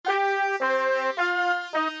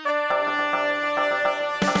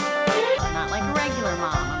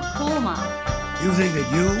You think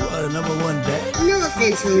that you are the number one dad? No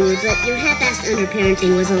offense, homie, but your half-assed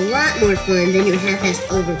underparenting was a lot more fun than your half-assed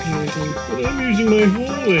overparenting. But I'm using my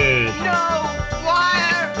whole head. No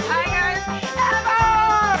wire hangers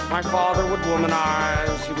ever! My father would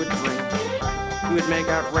womanize, he would drink. He would make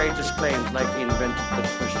outrageous claims like he invented the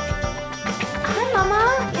push-button. Hi,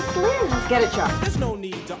 Mama. It's Lynn. Let's get it, Chuck. There's no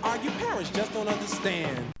need to argue. Parents just don't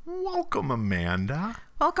understand. Welcome, Amanda.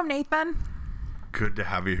 Welcome, Nathan. Good to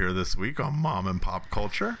have you here this week on Mom and Pop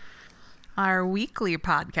Culture. Our weekly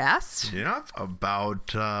podcast. Yeah, about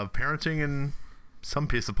parenting and some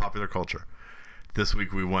piece of popular culture. This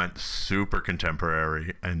week we went super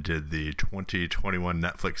contemporary and did the 2021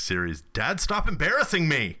 Netflix series, Dad, Stop Embarrassing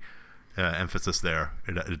Me! Emphasis there.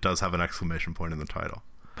 It does have an exclamation point in the title.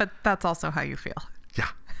 But that's also how you feel. Yeah.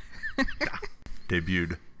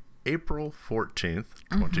 Debuted April 14th,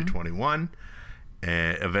 2021.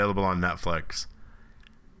 Available on Netflix.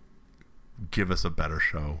 Give us a better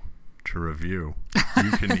show to review. You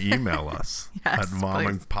can email us Yes, at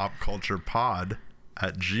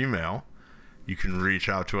momandpopculturepod@gmail.com. You can reach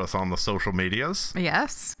out to us on the social medias.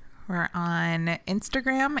 Yes. We're on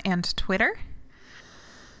Instagram and Twitter.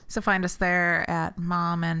 So find us there at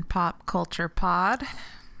Mom and Pop Culture Pod.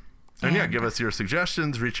 And yeah, give us your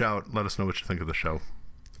suggestions. Reach out. Let us know what you think of the show.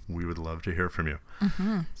 We would love to hear from you.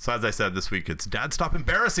 So as I said, this week it's Dad, Stop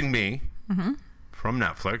Embarrassing Me from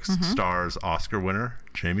Netflix. Stars Oscar winner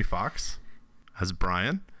Jamie Foxx as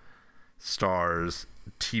Brian. Stars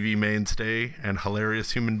TV mainstay and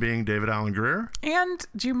hilarious human being David Alan Grier. And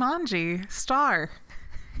Jumanji star.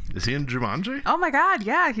 Is he in Jumanji? Oh my God,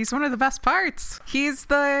 yeah, he's one of the best parts. He's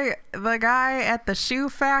the guy at the shoe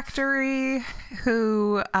factory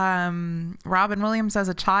who Robin Williams as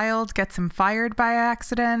a child gets him fired by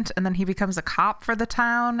accident, and then he becomes a cop for the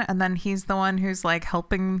town, and then he's the one who's like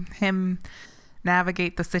helping him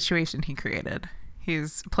navigate the situation he created.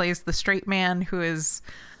 He's plays the straight man who is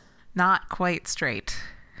not quite straight.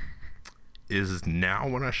 Is now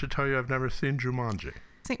when I should tell you I've never seen Jumanji.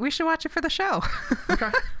 See, we should watch it for the show. Okay.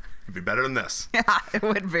 It'd be better than this. Yeah, it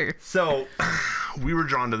would be. So, we were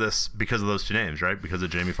drawn to this because of those two names, right? Because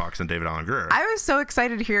of Jamie Foxx and David Alan Grier. I was so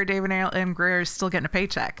excited to hear David Alan Grier is still getting a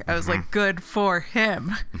paycheck. I was like, good for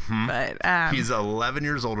him. But he's 11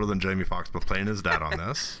 years older than Jamie Foxx, but playing his dad on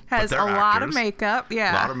this. has a lot of makeup.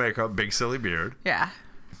 Yeah. A lot of makeup, big silly beard. Yeah.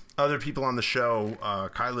 Other people on the show,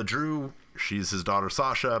 Kyla Drew, she's his daughter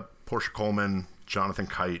Sasha, Portia Coleman, Jonathan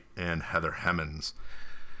Kite, and Heather Hemmons.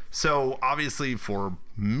 So, obviously, for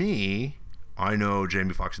me, I know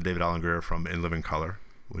Jamie Foxx and David Alan Grier from In Living Color,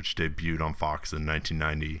 which debuted on Fox in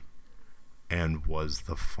 1990 and was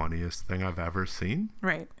the funniest thing I've ever seen.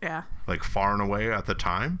 Right, yeah. Like, far and away at the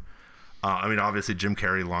time. I mean, obviously, Jim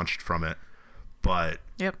Carrey launched from it, but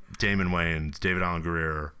Damon Wayans, David Alan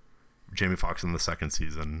Grier, Jamie Foxx in the second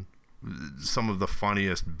season, some of the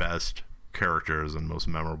funniest, best characters and most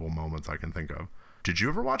memorable moments I can think of. Did you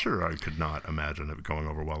ever watch it, or I could not imagine it going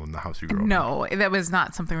over well in the house you grew up in? No, that was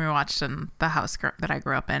not something we watched in the house that I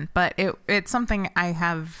grew up in, but it's something I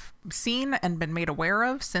have seen and been made aware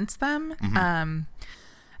of since then. And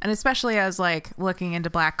especially as like looking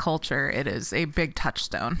into Black culture, it is a big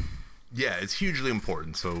touchstone. Yeah, it's hugely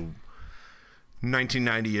important. So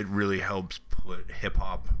 1990, it really helps put hip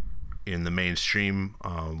hop in the mainstream.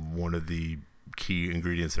 One of the key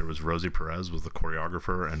ingredients there was Rosie Perez was the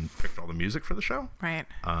choreographer and picked all the music for the show, right?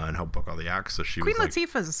 And helped book all the acts. So Queen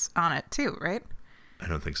Latifah's on it too, right? I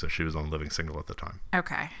don't think so. She was on Living Single at the time.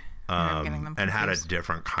 Okay. And had a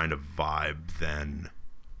different kind of vibe than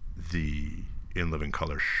the In Living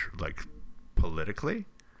Color, like politically.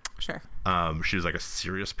 Sure. She was like a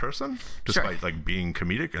serious person, despite like being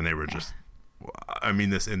comedic, and they were just. I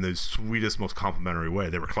mean this in the sweetest, most complimentary way.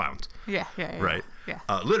 They were clowns. Yeah. Right? Yeah.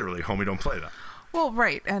 Literally, homie, don't play that. Well,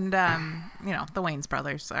 right. And, the Wayans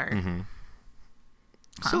brothers are...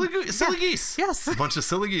 Silly geese. Yes. A bunch of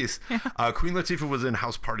silly geese. Yeah. Queen Latifah was in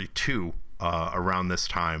House Party 2 around this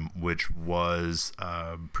time, which was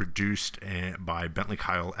produced by Bentley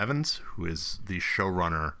Kyle Evans, who is the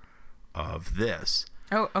showrunner of this.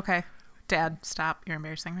 Oh, okay. Dad, stop. You're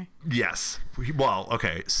embarrassing me. Yes. Well,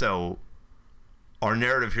 okay. So... our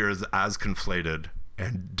narrative here is as conflated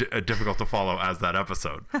and difficult to follow as that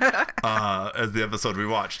episode, as the episode we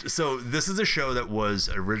watched. So this is a show that was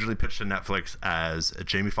originally pitched to Netflix as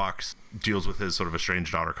Jamie Foxx deals with his sort of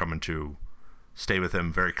estranged daughter coming to stay with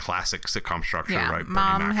him. Very classic sitcom structure, right?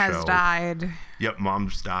 Mom has died. Yep,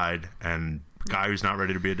 mom's died, and guy who's not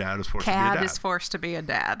ready to be a dad is forced to be a dad. Cad is forced to be a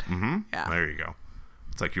dad. Yeah. There you go.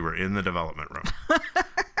 It's like you were in the development room.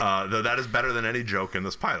 Though that is better than any joke in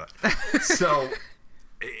this pilot. So...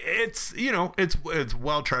 it's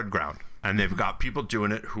well tread ground. And they've got people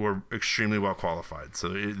doing it who are extremely well qualified. So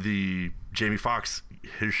the Jamie Foxx,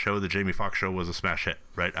 his show, The Jamie Foxx Show, was a smash hit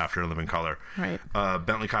right after In Living Color. Right.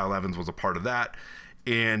 Bentley Kyle Evans was a part of that.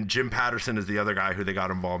 And Jim Patterson is the other guy who they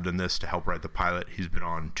got involved in this to help write the pilot. He's been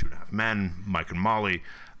on 2.5 Men, Mike and Molly,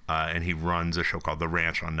 and he runs a show called The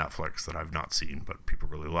Ranch on Netflix that I've not seen, but people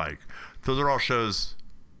really like. Those are all shows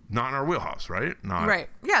not in our wheelhouse, right? Right.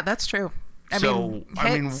 Yeah, that's true. I mean,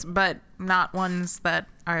 hits, but not ones that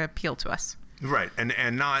appeal to us. Right.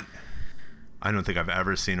 And not, I don't think I've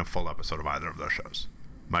ever seen a full episode of either of those shows.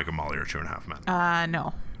 Mike and Molly or 2.5 Men.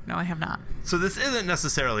 No, I have not. So this isn't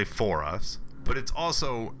necessarily for us, but it's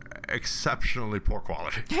also exceptionally poor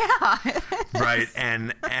quality. Yeah. Right.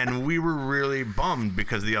 And we were really bummed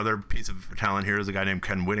because the other piece of talent here is a guy named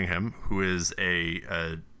Ken Whittingham, who is a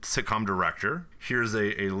sitcom director. Here's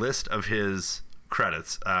a list of his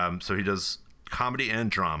credits. So he does comedy and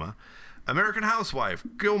drama. American Housewife,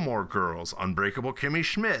 Gilmore Girls, Unbreakable Kimmy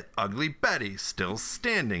Schmidt, Ugly Betty, Still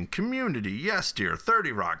Standing, Community, Yes Dear,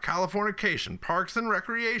 30 Rock, Californication, Parks and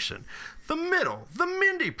Recreation, The Middle, The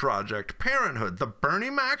Mindy Project, Parenthood, The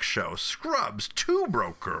Bernie Mac Show, Scrubs, Two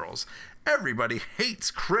Broke Girls, Everybody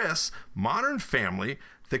Hates Chris, Modern Family,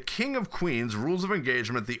 The King of Queens, Rules of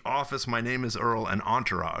Engagement, The Office, My Name is Earl, and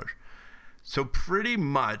Entourage. So pretty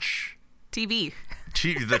much TV.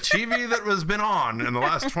 The TV that has been on in the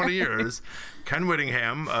last 20 years. Ken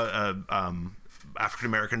Whittingham,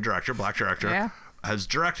 African-American director, black director, has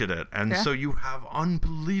directed it. And so you have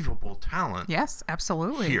unbelievable talent. Yes,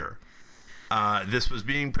 absolutely. Here. This was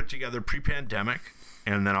being put together pre-pandemic.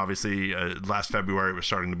 And then obviously last February it was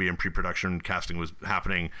starting to be in pre-production. Casting was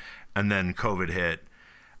happening. And then COVID hit.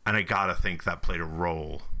 And I got to think that played a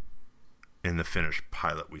role in the finished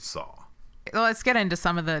pilot we saw. Let's get into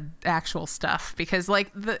some of the actual stuff because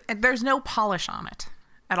there's no polish on it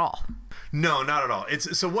at all. No, not at all.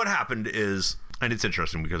 So what happened is, and it's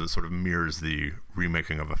interesting because it sort of mirrors the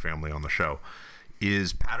remaking of A Family on the Show,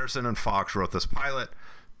 is Patterson and Fox wrote this pilot.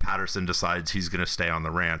 Patterson decides he's going to stay on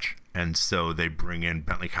the ranch, and so they bring in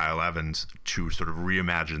Bentley Kyle Evans to sort of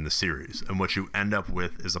reimagine the series. And what you end up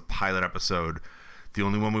with is a pilot episode, the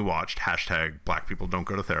only one we watched, # Black People Don't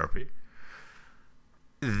Go to Therapy.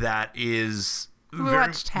 That is very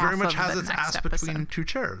much has its ass between two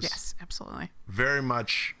chairs. Yes, absolutely. Very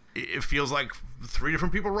much, it feels like 3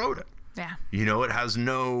 different people wrote it. Yeah. You know, it has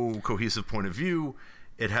no cohesive point of view.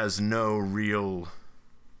 It has no real.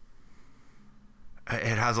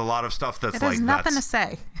 It has a lot of stuff that's it has nothing to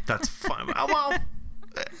say. That's fun. Well,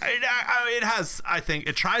 it has. I think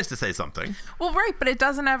it tries to say something. Well, right, but it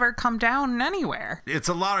doesn't ever come down anywhere. It's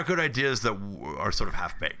a lot of good ideas that are sort of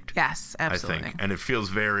half baked. Yes, absolutely. I think, and it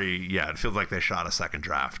feels it feels like they shot a second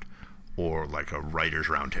draft or like a writer's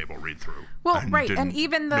roundtable read through. Well, and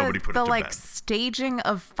even the staging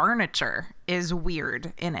of furniture is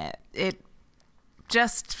weird in it. It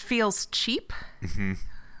just feels cheap. Mm-hmm.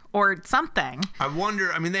 Or something. I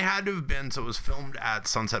wonder, they had to have been, so it was filmed at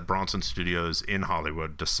Sunset Bronson Studios in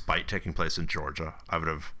Hollywood, despite taking place in Georgia.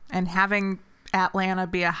 And having Atlanta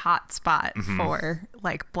be a hot spot for,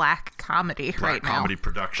 black comedy right now. Black comedy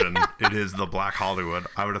production. It is the Black Hollywood.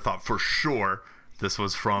 I would have thought for sure this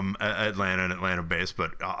was from Atlanta and Atlanta-based,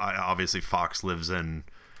 but obviously Fox lives in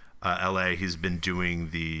L.A. He's been doing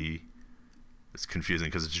it's confusing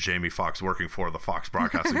because it's Jamie Foxx working for the Fox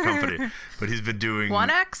Broadcasting Company, but he's been doing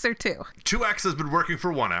 1X or 2? 2X has been working for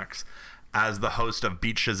 1X as the host of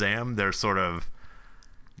Beat Shazam. They're sort of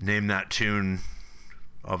name that tune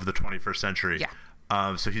of the 21st century.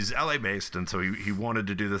 Yeah. So he's LA based, and so he wanted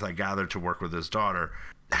to do this, I gather, to work with his daughter.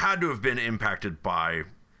 Had to have been impacted by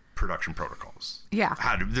production protocols. Yeah.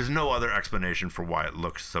 There's no other explanation for why it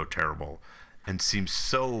looks so terrible and seems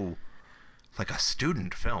so like a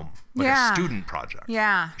student film, a student project.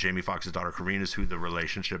 Yeah. Jamie Foxx's daughter Corinne is who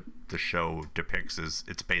the show depicts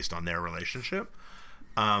it's based on their relationship.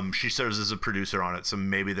 She serves as a producer on it, so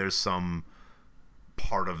maybe there's some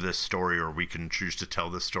part of this story, or we can choose to tell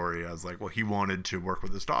this story as he wanted to work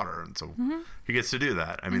with his daughter, and so he gets to do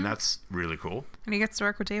that. That's really cool. And he gets to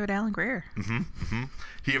work with David Alan Grier.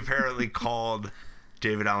 He apparently called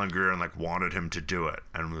David Alan Grier and wanted him to do it,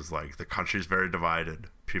 and was like, the country's very divided.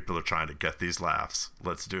 People are trying to get these laughs.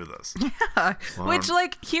 Let's do this. Yeah. Which,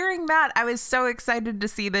 hearing that, I was so excited to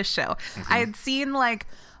see this show. I had seen,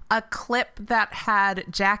 a clip that had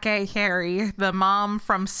Jack A. Harry, the mom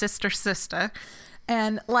from Sister Sister.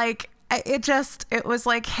 And, it was,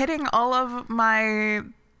 hitting all of my,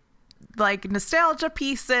 nostalgia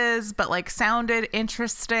pieces, but, sounded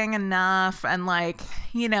interesting enough. And,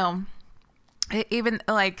 even,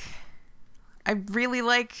 I really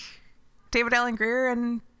like David Alan Grier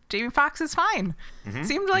and Jamie Foxx is fine.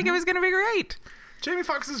 Seemed like it was going to be great. Jamie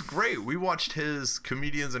Foxx is great. We watched his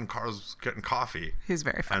Comedians in Cars Getting Coffee. He's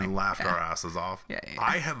very funny. And laughed our asses off. Yeah.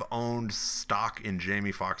 I have owned stock in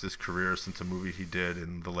Jamie Foxx's career since a movie he did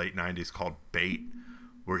in the late 90s called Bait,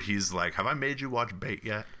 where he's like, have I made you watch Bait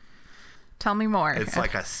yet? Tell me more. It's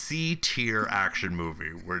like a C-tier action movie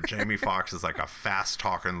where Jamie Foxx is like a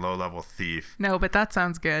fast-talking, low-level thief. No, but that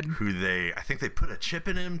sounds good. Who I think they put a chip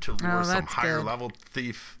in him to lure some that's higher-level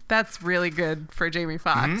thief. That's really good for Jamie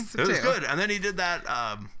Foxx, It was good. And then he did that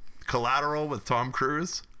Collateral with Tom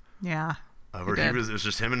Cruise. Yeah. Where it was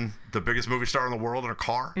just him and the biggest movie star in the world in a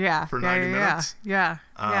car for 90 minutes. Yeah.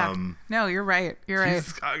 No, you're right.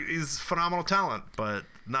 He's phenomenal talent, but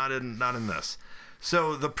not in this.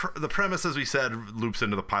 So the premise, as we said, loops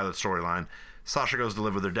into the pilot storyline. Sasha goes to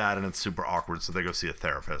live with her dad, and it's super awkward, so they go see a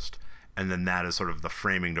therapist. And then that is sort of the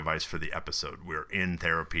framing device for the episode. We're in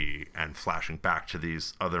therapy and flashing back to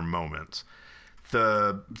these other moments.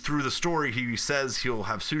 Through the story, he says he'll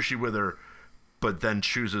have sushi with her, but then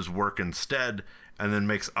chooses work instead, and then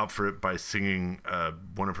makes up for it by singing a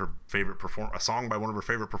song by one of her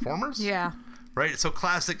favorite performers. Yeah. Right? So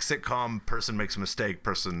classic sitcom, person makes a mistake,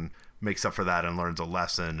 person makes up for that and learns a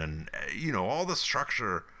lesson, and all the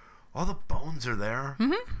structure, all the bones are there.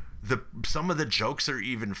 Some of the jokes are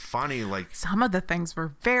even funny. Like, some of the things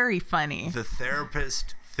were very funny. The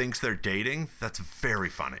therapist thinks they're dating. That's very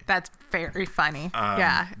funny.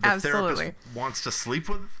 Yeah, absolutely. The therapist wants to sleep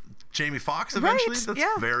with Jamie Foxx eventually. Right,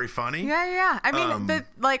 That's very funny. Yeah. I mean,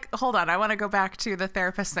 hold on. I want to go back to the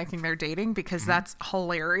therapist thinking they're dating because that's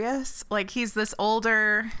hilarious. Like, he's this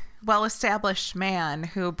older, well-established man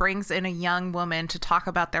who brings in a young woman to talk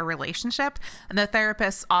about their relationship, and the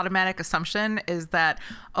therapist's automatic assumption is that,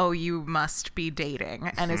 oh, you must be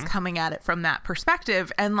dating, and is coming at it from that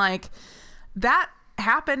perspective. And like, that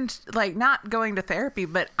happened, like, not going to therapy,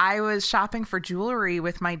 but I was shopping for jewelry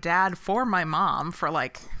with my dad for my mom for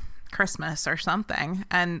like Christmas or something,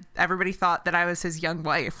 and everybody thought that I was his young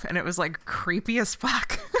wife, and it was like creepy as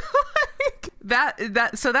fuck.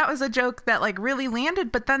 So that was a joke that like really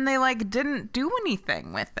landed, but then they like didn't do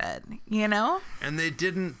anything with it, And they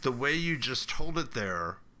didn't. The way you just told it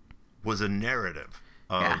there was a narrative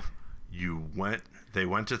of they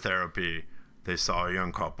went to therapy, they saw a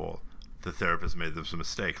young couple, the therapist made them a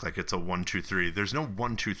mistake. Like, it's a 1, 2, 3. There's no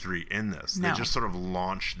 1, 2, 3 in this. No. They just sort of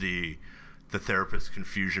launch the therapist's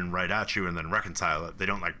confusion right at you and then reconcile it. They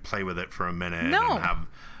don't like play with it for a minute and have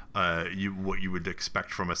what you would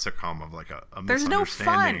expect from a sitcom of like a there's no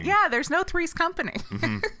fun. Yeah, there's no Three's Company.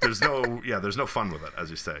 There's no fun with it, as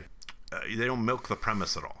you say. They don't milk the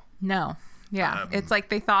premise at all. No. Yeah, it's like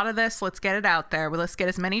they thought of this. Let's get it out there. Well, let's get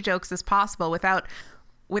as many jokes as possible without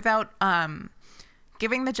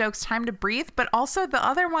giving the jokes time to breathe, but also the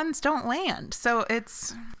other ones don't land. So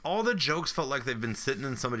it's... all the jokes felt like they've been sitting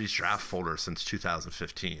in somebody's draft folder since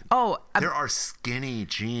 2015. Oh. There are skinny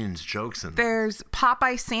jeans jokes in there. There's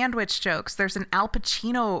Popeye sandwich jokes. There's an Al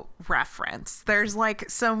Pacino reference. There's like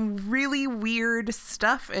some really weird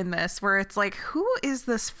stuff in this where it's like, who is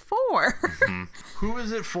this for? Who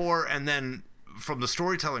is it for? And then from the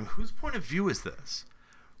storytelling, whose point of view is this?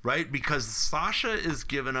 Right? Because Sasha is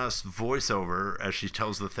giving us voiceover as she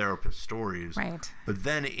tells the therapist stories. Right. But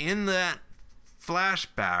then in that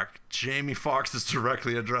flashback, Jamie Foxx is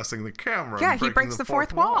directly addressing the camera. Yeah, he breaks the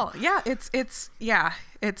fourth wall. Yeah, it's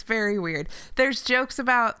very weird. There's jokes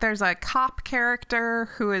about, there's a cop character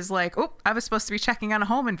who is like, oh, I was supposed to be checking on a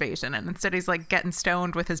home invasion, and instead he's like getting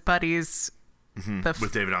stoned with his buddies.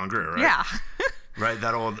 With David Alan Grier, right? Yeah. Right,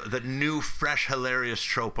 that new, fresh, hilarious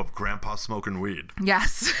trope of grandpa smoking weed.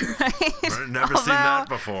 Yes, right? Never seen that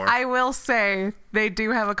before. I will say they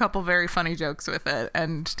do have a couple very funny jokes with it,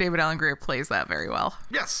 and David Alan Grier plays that very well.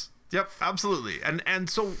 Yes, yep, absolutely. And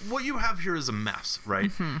so what you have here is a mess,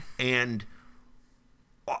 right? And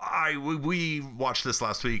we watched this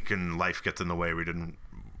last week, and life gets in the way. We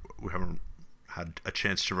haven't had a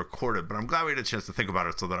chance to record it, but I'm glad we had a chance to think about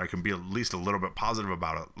it so that I can be at least a little bit positive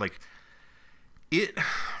about it. Like, it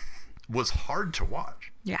was hard to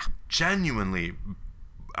watch. Yeah. Genuinely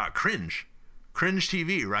cringe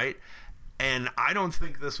TV, right? And I don't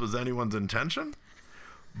think this was anyone's intention,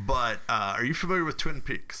 but are you familiar with Twin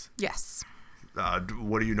Peaks? Yes.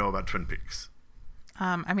 What do you know about Twin Peaks?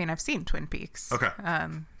 I mean, I've seen Twin Peaks. Okay.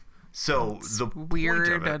 So the weird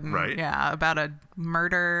point of it, and, right? Yeah, about a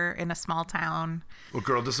murder in a small town. A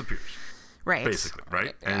girl disappears. Right. Basically,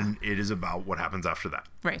 right? Yeah. And it is about what happens after that.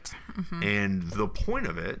 Right. And the point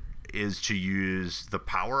of it is to use the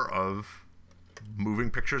power of moving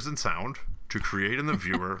pictures and sound to create in the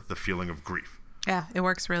viewer the feeling of grief. Yeah, it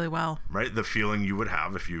works really well. Right? The feeling you would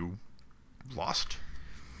have if you lost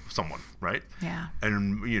someone, right? Yeah.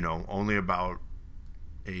 And, you know, only about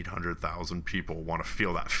 800,000 people want to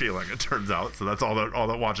feel that feeling, it turns out. So that's all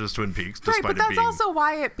that watches Twin Peaks, despite right, but that's it being... also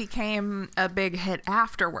why it became a big hit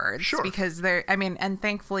afterwards. Sure. Because and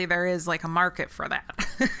thankfully there is like a market for that.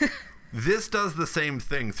 This does the same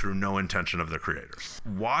thing through no intention of the creators.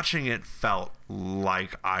 Watching it felt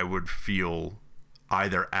like I would feel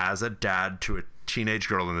either as a dad to a teenage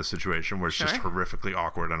girl in this situation where it's just horrifically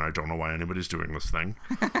awkward and I don't know why anybody's doing this thing,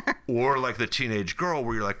 or like the teenage girl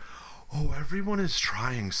where you're like, oh, everyone is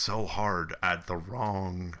trying so hard at the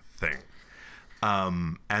wrong thing.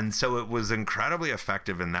 And so it was incredibly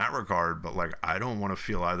effective in that regard, but like, I don't want to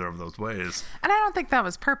feel either of those ways. And I don't think that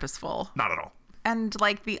was purposeful. Not at all. And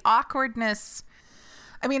like the awkwardness,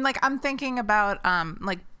 I mean, like I'm thinking about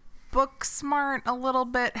like Booksmart a little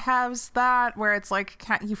bit has that, where it's like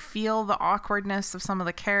you feel the awkwardness of some of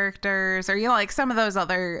the characters, or, you know, like some of those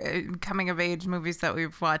other coming of age movies that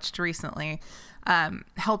we've watched recently.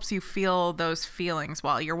 Helps you feel those feelings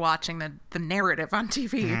while you're watching the narrative on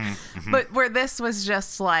TV. Mm-hmm. But where this was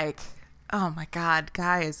just like, oh my God,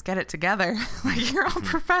 guys, get it together. Like, you're all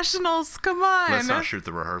professionals. Come on. Let's not shoot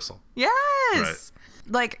the rehearsal. Yes. Right.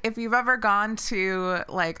 Like, if you've ever gone to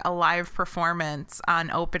like a live performance on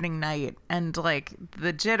opening night and like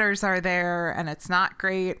the jitters are there and it's not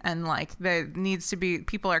great, and like there needs to be,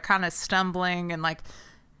 people are kind of stumbling, and like,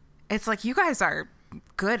 it's like, you guys are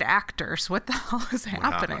good actors. What the hell is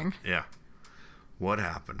happening? Yeah. What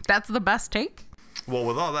happened? That's the best take. Well,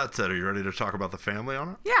 with all that said, are you ready to talk about the family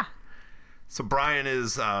on it? Yeah. So Brian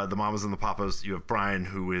is the mamas and the papas. You have Brian,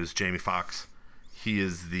 who is Jamie Foxx. He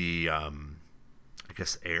is the, I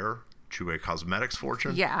guess, heir to a cosmetics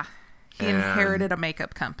fortune. Yeah. He inherited a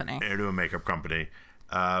makeup company. Heir to a makeup company.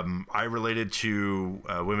 I related to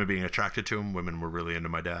women being attracted to him. Women were really into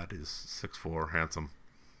my dad. He's 6'4", handsome.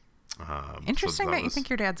 Interesting that you think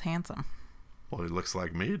your dad's handsome. Well, he looks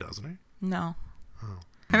like me, doesn't he? No. Oh.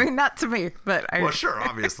 I mean, not to me, but well, sure,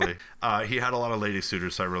 obviously. He had a lot of lady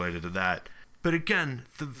suitors, so I related to that. But again,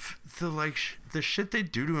 the shit they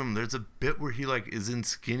do to him. There's a bit where he like is in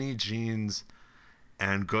skinny jeans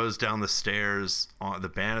and goes down the stairs on the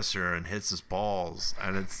banister and hits his balls,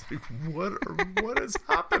 and it's like, what has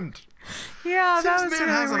happened? Yeah, that was man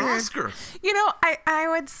really has weird. an Oscar. You know, I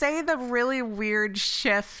would say the really weird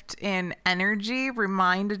shift in energy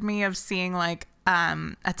reminded me of seeing like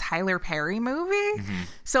a Tyler Perry movie. Mm-hmm.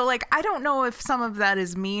 So like, I don't know if some of that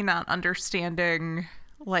is me not understanding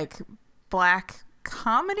like black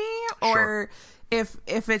comedy, or if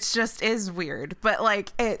it's just is weird, but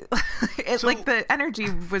like it so, like the energy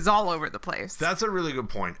was all over the place. That's a really good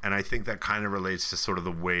point, and I think that kind of relates to sort of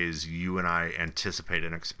the ways you and I anticipate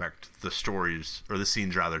and expect the stories, or the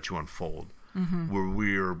scenes rather, to unfold. Mm-hmm. Where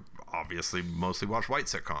we're obviously mostly watch white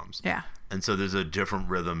sitcoms. Yeah. And so there's a different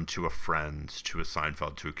rhythm to a Friends, to a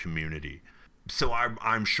Seinfeld, to a Community. So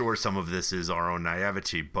I'm sure some of this is our own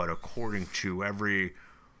naivety, but according to every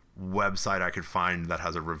website I could find that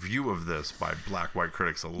has a review of this by black, white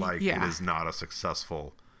critics alike, it is not a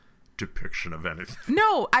successful depiction of anything.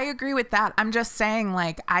 No, I agree with that. I'm just saying,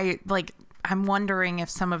 I'm wondering if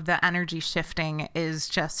some of the energy shifting is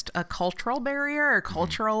just a cultural barrier or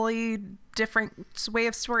culturally different way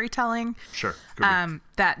of storytelling. Sure.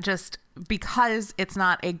 That just, because it's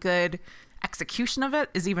not a good execution of it,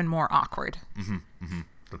 is even more awkward. Mm-hmm. Mm-hmm.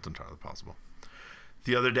 That's entirely possible.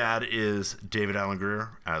 The other dad is David Alan Grier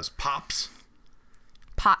as Pops.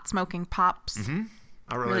 Pot smoking Pops. Mm-hmm.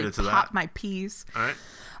 I related really to that. Pop my peas. All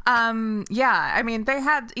right. Yeah, I mean, they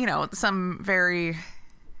had, some very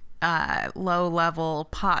low level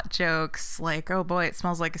pot jokes, like, oh boy, it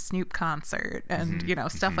smells like a Snoop concert, and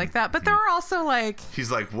stuff like that. But there were also like,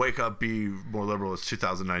 he's like, wake up, be more liberal, it's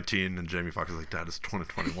 2019, and Jamie Foxx is like, Dad, it's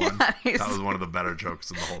 2021. Yeah, that was one of the better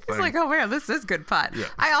jokes in the whole thing. It's like, oh man, this is good pot. Yeah.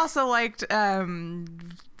 I also liked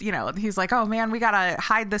he's like, oh man, we gotta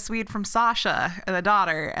hide this weed from Sasha, the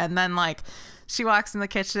daughter, and then like she walks in the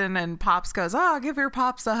kitchen and Pops goes, oh, give your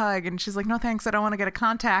Pops a hug. And she's like, no, thanks. I don't want to get a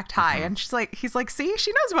contact high. And he's like, see,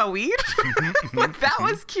 she knows about weed. Like, that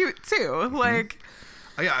was cute too. Like,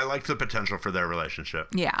 yeah, I liked the potential for their relationship.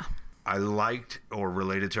 Yeah. I liked, or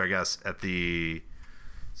related to, I guess,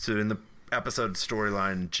 so in the episode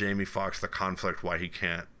storyline, Jamie Foxx, the conflict why he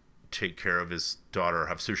can't take care of his daughter,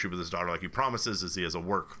 have sushi with his daughter like he promises, is he has a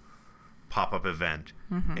work pop-up event.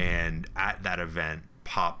 Mm-hmm. And at that event,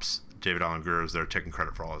 Pops, David Alan Grier, is there taking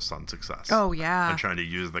credit for all his son's success. Oh, yeah. And trying to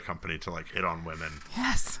use the company to like hit on women.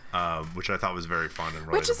 Yes. Which I thought was very fun and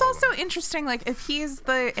relatable. Which is also interesting. Like, if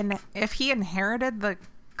he inherited the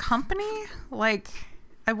company, like,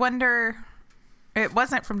 I wonder It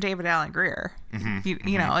wasn't from David Alan Grier.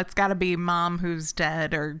 You know, it's got to be mom who's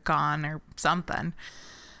dead or gone or something.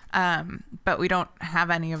 But we don't have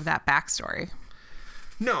any of that backstory.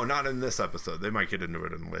 No, not in this episode. They might get into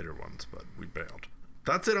it in later ones, but we bailed.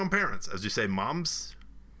 That's it on parents. As you say, mom's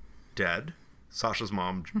dead. Sasha's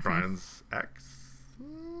mom, Brian's ex,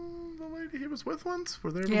 the lady he was with once.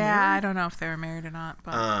 Were they ever married? I don't know if they were married or not.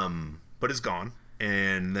 But is gone.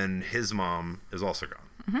 And then his mom is also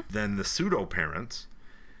gone. Then the pseudo parents,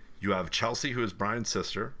 you have Chelsea, who is Brian's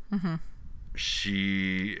sister.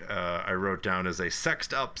 She, I wrote down as a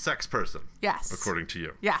sexed up sex person. Yes. According to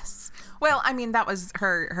you. Yes. Well, I mean, that was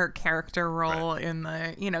her character role in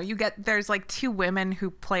the, you know, there's like two women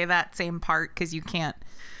who play that same part because you can't,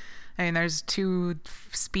 I mean, there's two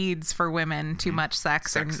speeds for women, too much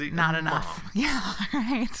sex Sexy or not and enough. mom. Yeah,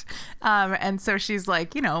 right. And so she's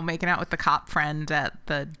like, you know, making out with the cop friend at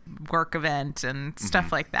the work event and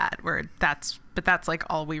stuff like that, but that's like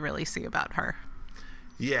all we really see about her.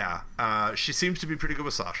 Yeah. She seems to be pretty good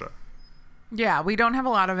with Sasha. Yeah, we don't have a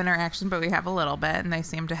lot of interaction, but we have a little bit, and they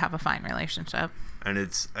seem to have a fine relationship. And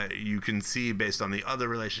it's, you can see based on the other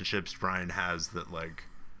relationships Brian has that, like,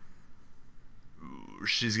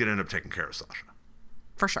 she's going to end up taking care of Sasha.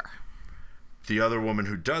 For sure. The other woman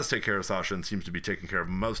who does take care of Sasha and seems to be taking care of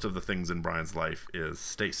most of the things in Brian's life is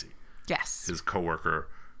Stacy. Yes. His coworker,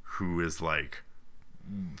 who is like,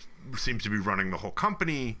 seems to be running the whole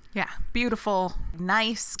company. Yeah. Beautiful,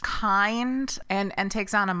 nice, kind, and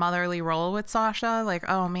takes on a motherly role with Sasha. Like,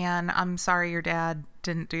 oh man, I'm sorry your dad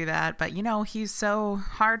didn't do that, but you know, he's so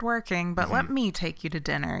hardworking, but let me take you to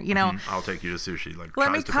dinner. You know, I'll take you to sushi. Like,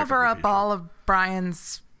 let me tries to pick cover the up pieces. all of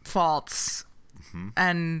Brian's faults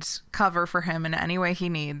and cover for him in any way he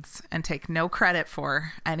needs and take no credit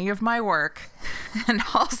for any of my work and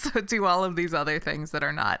also do all of these other things that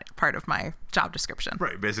are not part of my job description.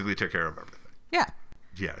 Right. Basically take care of everything. Yeah.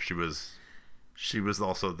 Yeah. She was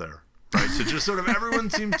also there. Right. So just sort of everyone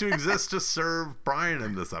seems to exist to serve Brian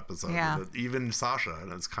in this episode. Yeah. Even Sasha.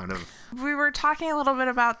 And it's kind of. We were talking a little bit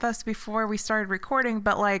about this before we started recording,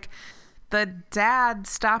 but like the dad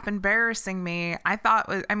stop embarrassing me, I thought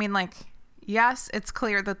was, I mean, like, yes, it's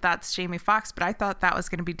clear that that's Jamie Foxx, but I thought that was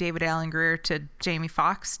going to be David Alan Grier to Jamie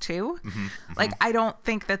Foxx too. Like, I don't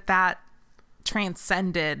think that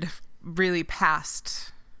transcended really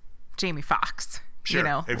past Jamie Foxx. Sure. You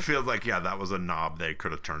know? It feels like, yeah, that was a knob they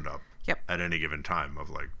could have turned up Yep. at any given time of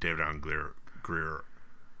like David Alan Grier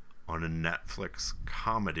on a Netflix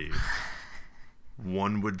comedy.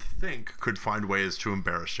 One would think could find ways to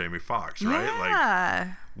embarrass Jamie Foxx, right? Yeah.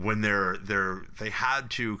 Like when they had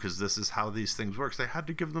to, because this is how these things work. They had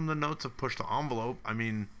to give them the notes of push the envelope. I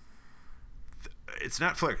mean, it's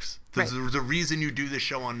Netflix. There's a reason you do this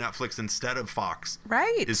show on Netflix instead of Fox.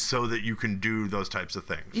 Right. Is so that you can do those types of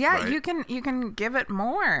things. Yeah, right? you can give it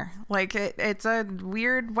more. Like it's a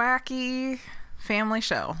weird, wacky family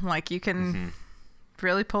show. Like you can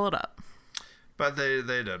really pull it up. But they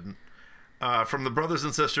didn't. From the brothers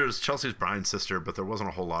and sisters, Chelsea's Brian's sister, but there wasn't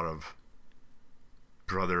a whole lot of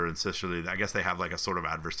brother and sisterly. I guess they have like a sort of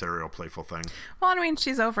adversarial, playful thing. Well, I mean,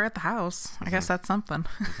 she's over at the house. I guess that's something.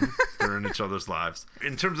 They're in each other's lives.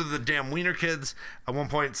 In terms of the damn Wiener Kids, at one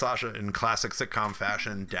point, Sasha, in classic sitcom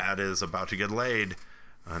fashion, dad is about to get laid,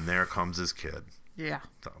 and there comes his kid. Yeah.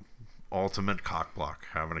 The ultimate cock block,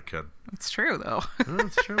 having a kid. It's true, though.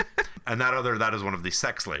 That's true. And that is one of the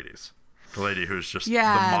sex ladies. The lady who's just the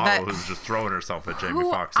Yeah, model who's just throwing herself at Jamie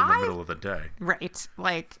Foxx in the middle of the day. Right.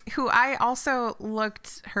 Like, who I also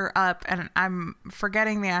looked her up, and I'm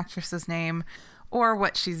forgetting the actress's name or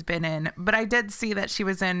what she's been in, but I did see that she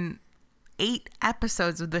was in 8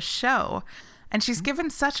 episodes of the show, and she's given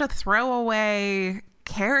such a throwaway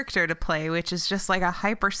character to play, which is just like a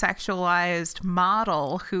hypersexualized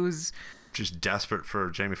model who's just desperate for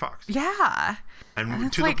Jamie Foxx. Yeah.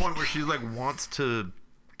 And to the point where she like wants to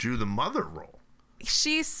do the mother role.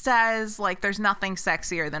 She says like there's nothing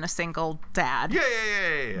sexier than a single dad.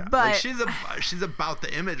 Yeah. But like, she's about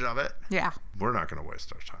the image of it. Yeah. We're not going to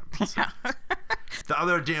waste our time. Yeah. The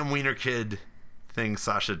other damn Wiener Kid thing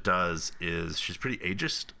Sasha does is she's pretty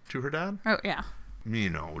ageist to her dad. Oh yeah. You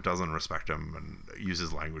know, doesn't respect him and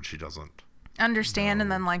uses language he doesn't understand,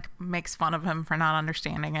 and then like makes fun of him for not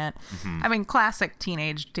understanding it. I mean, classic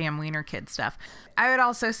teenage damn Wiener Kid stuff. I would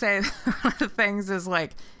also say one of the things is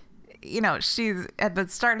like, you know, she's at the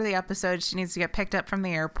start of the episode, she needs to get picked up from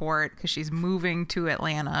the airport because she's moving to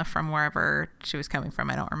Atlanta from wherever she was coming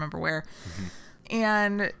from. I don't remember where.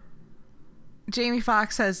 And Jamie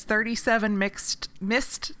Foxx has 37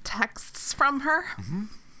 missed texts from her.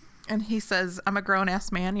 And he says, I'm a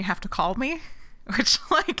grown-ass man. You have to call me. which,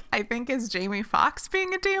 like, I think is Jamie Foxx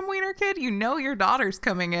being a damn wiener kid. You know your daughter's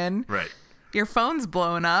coming in. Right. Your phone's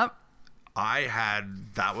blowing up.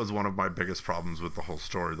 That was one of my biggest problems with the whole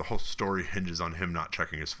story. The whole story hinges on him not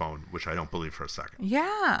checking his phone, which I don't believe for a second.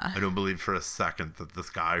 Yeah. I don't believe for a second that this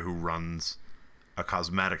guy who runs a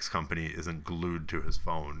cosmetics company isn't glued to his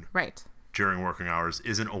phone. Right. During working hours,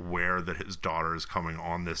 isn't aware that his daughter is coming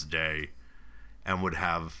on this day and would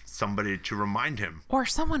have somebody to remind him. Or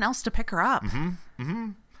someone else to pick her up.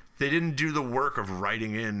 They didn't do the work of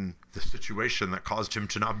writing in the situation that caused him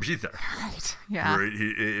to not be there. Right. Yeah. Where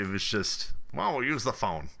it was just, well, we'll use the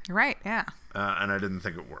phone. Right. Yeah. And I didn't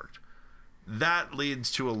think it worked. That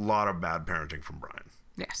leads to a lot of bad parenting from Brian.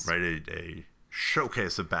 Yes. Right? A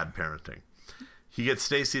showcase of bad parenting. He gets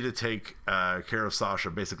Stacy to take care of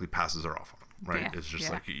Sasha, basically passes her off on him. Right? Yeah. It's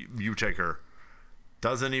just like, you take her.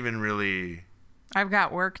 Doesn't even really... I've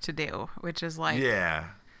got work to do, which is like... Yeah.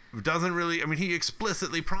 Doesn't really... I mean, he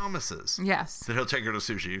explicitly promises... Yes. That he'll take her to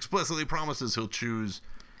sushi. He explicitly promises he'll choose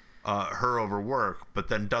her over work, but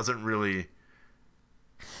then doesn't really...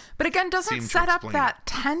 But again, doesn't set up that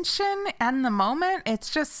tension and the moment.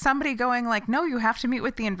 It's just somebody going like, no, you have to meet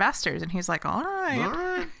with the investors. And he's like, all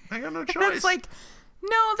right. I got no choice. And it's like,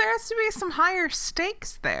 no, there has to be some higher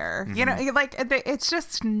stakes there. You know, like it's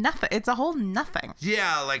just nothing. It's a whole nothing.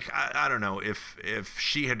 Yeah, like, I don't know. If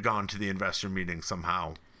she had gone to the investor meeting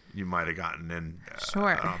somehow, you might have gotten in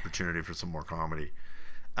an opportunity for some more comedy.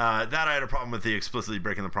 That I had a problem with, the explicitly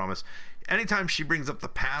breaking the promise. Anytime she brings up the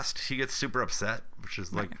past, he gets super upset, which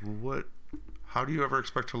is like, what? How do you ever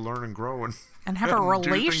expect to learn and grow and have a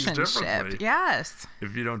do things relationship? differently Yes.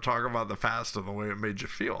 if you don't talk about the past and the way it made you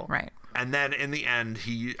feel? Right. And then in the end,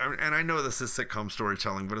 and I know this is sitcom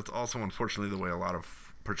storytelling, but it's also unfortunately the way a lot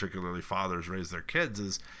of particularly fathers raise their kids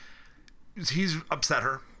is he's upset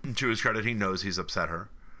her. And to his credit, he knows he's upset her.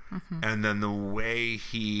 And then the way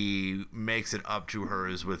he makes it up to her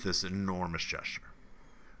is with this enormous gesture.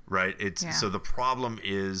 Right? So the problem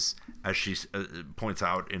is, as she points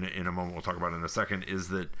out in a moment we'll talk about in a second, is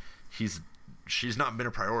that she's not been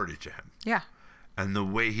a priority to him. Yeah. And the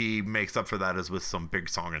way he makes up for that is with some big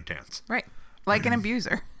song and dance. Right. Like an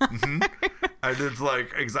abuser. And it's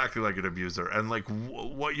like exactly like an abuser. And like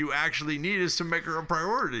what you actually need is to make her a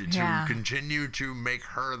priority, to continue to make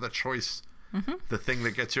her the choice, the thing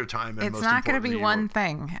that gets your time. And it's not going to be one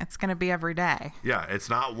thing. It's going to be every day. Yeah. It's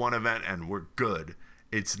not one event and we're good.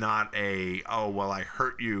 It's not oh, well, I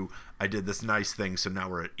hurt you. I did this nice thing, so now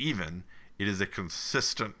we're at even. It is a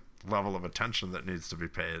consistent level of attention that needs to be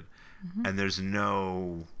paid. And there's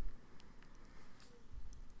no...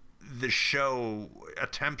 The show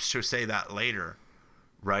attempts to say that later,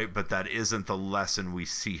 right? But that isn't the lesson we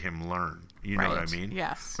see him learn. You know what I mean?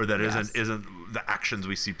 Yes. Or that isn't the actions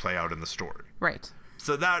we see play out in the story. Right.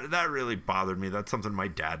 So that really bothered me. That's something my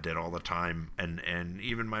dad did all the time, and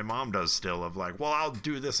even my mom does still, of like, well, I'll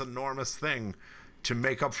do this enormous thing to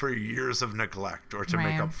make up for years of neglect, or to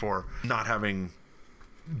make up for not having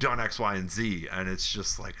done X, Y, and Z. And it's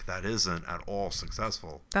just like, that isn't at all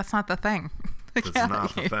successful. That's not the thing. That's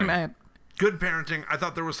not the thing. Right. Good parenting, I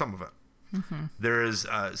thought there was some of it. There is,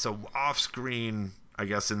 so off screen, I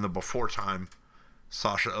guess in the before time,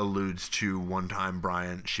 Sasha alludes to one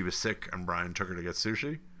time she was sick and Brian took her to get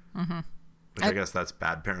sushi. Which I guess that's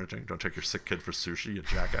bad parenting. Don't take your sick kid for sushi, you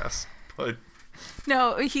jackass. But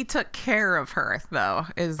no, he took care of her though.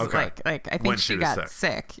 Like I think when she got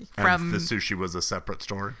sick from and the sushi was a separate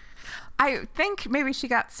story. I think maybe she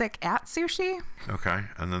got sick at sushi. Okay,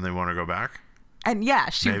 and then they want to go back. And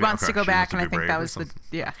she wants to go back, and I think that was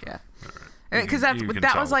yeah. Because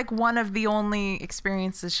that was like one of the only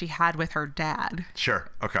experiences she had with her dad.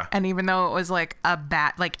 Sure. Okay. And even though it was like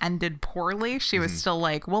ended poorly, she was still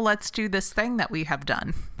like, well, let's do this thing that we have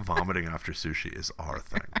done. Vomiting after sushi is our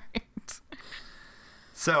thing. Right.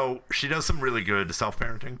 So she does some really good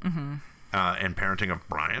self-parenting and parenting of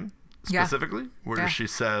Brian specifically, where she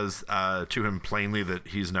says to him plainly that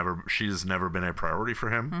she's never been a priority for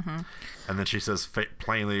him. And then she says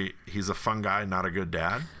plainly, he's a fun guy, not a good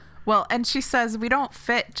dad. Well, and she says, we don't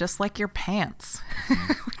fit just like your pants,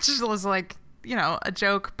 which was like, a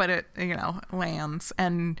joke, but it, lands.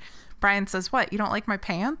 And Brian says, what? You don't like my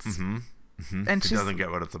pants? And she doesn't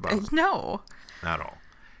get what it's about. No. At all.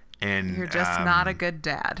 And you're just not a good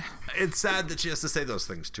dad. It's sad that she has to say those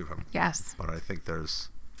things to him. Yes. But I think there's,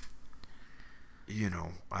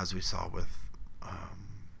 as we saw with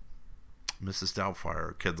Mrs.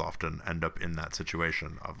 Doubtfire, kids often end up in that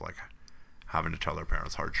situation of like having to tell their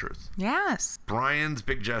parents hard truths. Yes. Brian's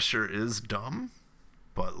big gesture is dumb,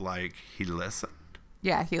 but like he listened.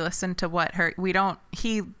 Yeah, he listened to what her. I don't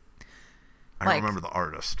remember the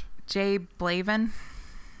artist. Jay Blavin.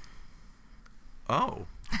 Oh.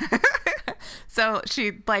 So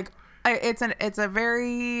she like it's a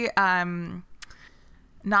very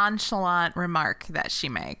nonchalant remark that she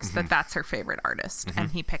makes that that's her favorite artist,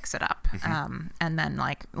 and he picks it up and then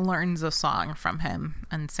like learns a song from him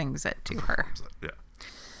and sings it to her. Yeah.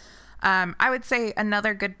 I would say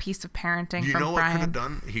another good piece of parenting You from know what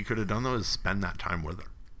Brian. he could have done though is spend that time with her.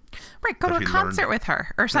 Right, go to a concert with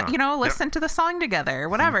her or something, listen to the song together or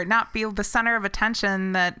whatever, not be the center of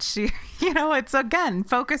attention that she, it's again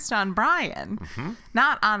focused on Brian,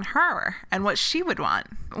 not on her and what she would want.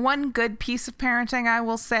 One good piece of parenting I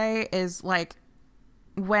will say is like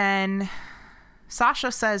when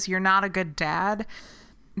Sasha says you're not a good dad,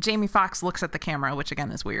 Jamie Foxx looks at the camera, which again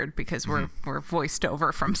is weird because we're voiced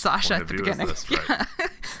over from Sasha at the beginning. Right.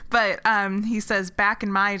 But he says, back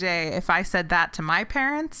in my day, if I said that to my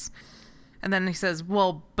parents, and then he says,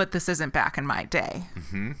 well, but this isn't back in my day.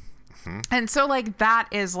 And so like that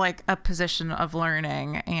is like a position of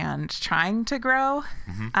learning and trying to grow,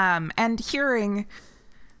 and hearing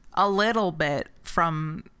a little bit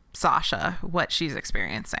from Sasha what she's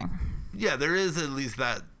experiencing. Yeah, there is at least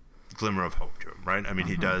that glimmer of hope to him, right? I mean,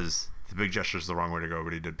 he does, the big gesture is the wrong way to go,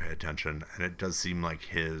 but he did pay attention, and it does seem like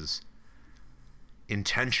his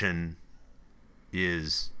intention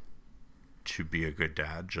is to be a good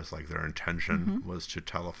dad, just like their intention was to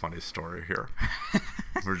tell a funny story here.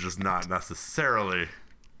 We're just not necessarily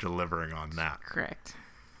delivering on that. Correct.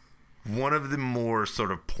 One of the more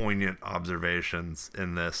sort of poignant observations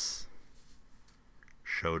in this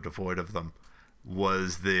show, devoid of them,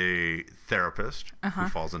 was the therapist who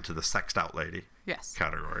falls into the sexed out lady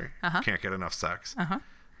category. Can't get enough sex.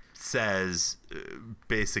 Says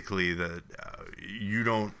basically that you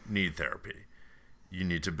don't need therapy. You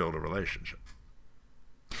need to build a relationship.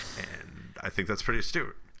 And I think that's pretty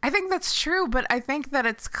astute. I think that's true, but I think that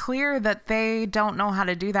it's clear that they don't know how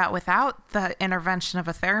to do that without the intervention of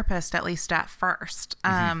a therapist, at least at first.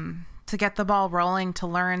 To get the ball rolling, to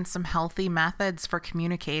learn some healthy methods for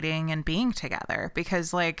communicating and being together,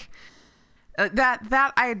 because like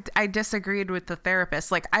I disagreed with the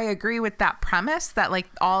therapist. Like I agree with that premise that like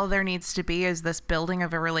all there needs to be is this building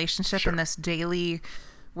of a relationship and this daily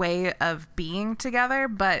way of being together,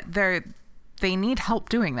 but they need help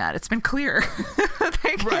doing that. It's been clear.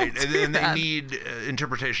 Right, and they need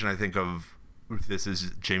interpretation, I think, of this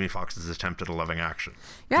is Jamie Foxx's attempt at a loving action.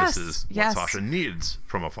 Yes, this is what Sasha needs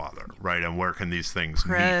from a father, right? And where can these things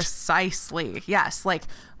meet? Precisely. Yes. Like,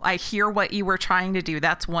 I hear what you were trying to do.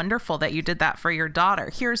 That's wonderful that you did that for your daughter.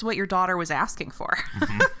 Here's what your daughter was asking for.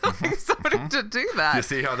 Somebody to do that. You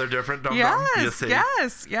see how they're different, Dum-Dum?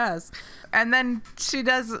 Yes. And then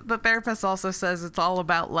the therapist also says it's all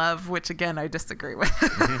about love, which again, I disagree with.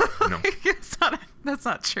 No. That's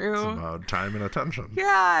not true. It's about time and attention.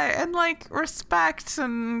 Yeah, and like respect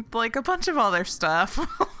and like a bunch of other stuff.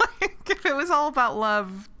 Like if it was all about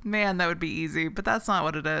love, man, that would be easy. But that's not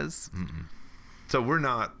what it is. So we're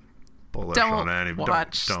not bullish on any.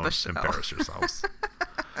 Don't embarrass yourselves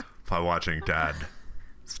by watching Dad.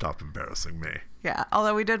 Stop embarrassing me. Yeah,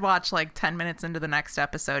 although we did watch like 10 minutes into the next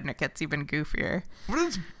episode and it gets even goofier.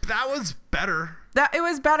 That was better. It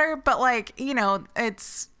was better, but like,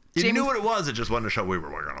 it's... You knew what it was, it just wasn't a show we were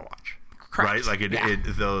going to watch. Correct. Right? Like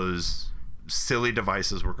those silly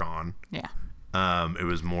devices were gone. Yeah. It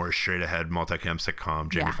was more straight ahead multicam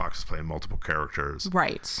sitcom. Jamie Foxx is playing multiple characters.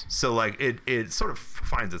 Right. So like it sort of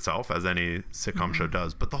finds itself as any sitcom show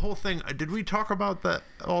does. But the whole thing, did we talk about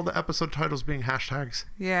all the episode titles being hashtags?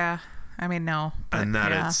 Yeah. I mean, no. And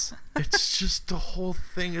that it's just the whole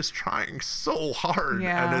thing is trying so hard.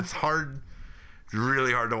 Yeah. And it's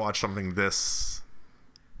really hard to watch something this,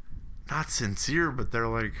 not sincere, but they're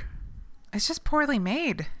like... It's just poorly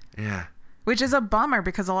made. Yeah. Which is a bummer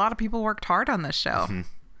because a lot of people worked hard on this show.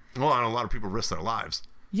 Well, and a lot of people risked their lives.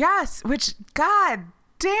 Yes, which, God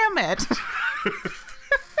damn it.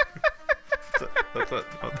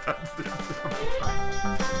 That's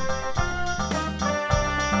it.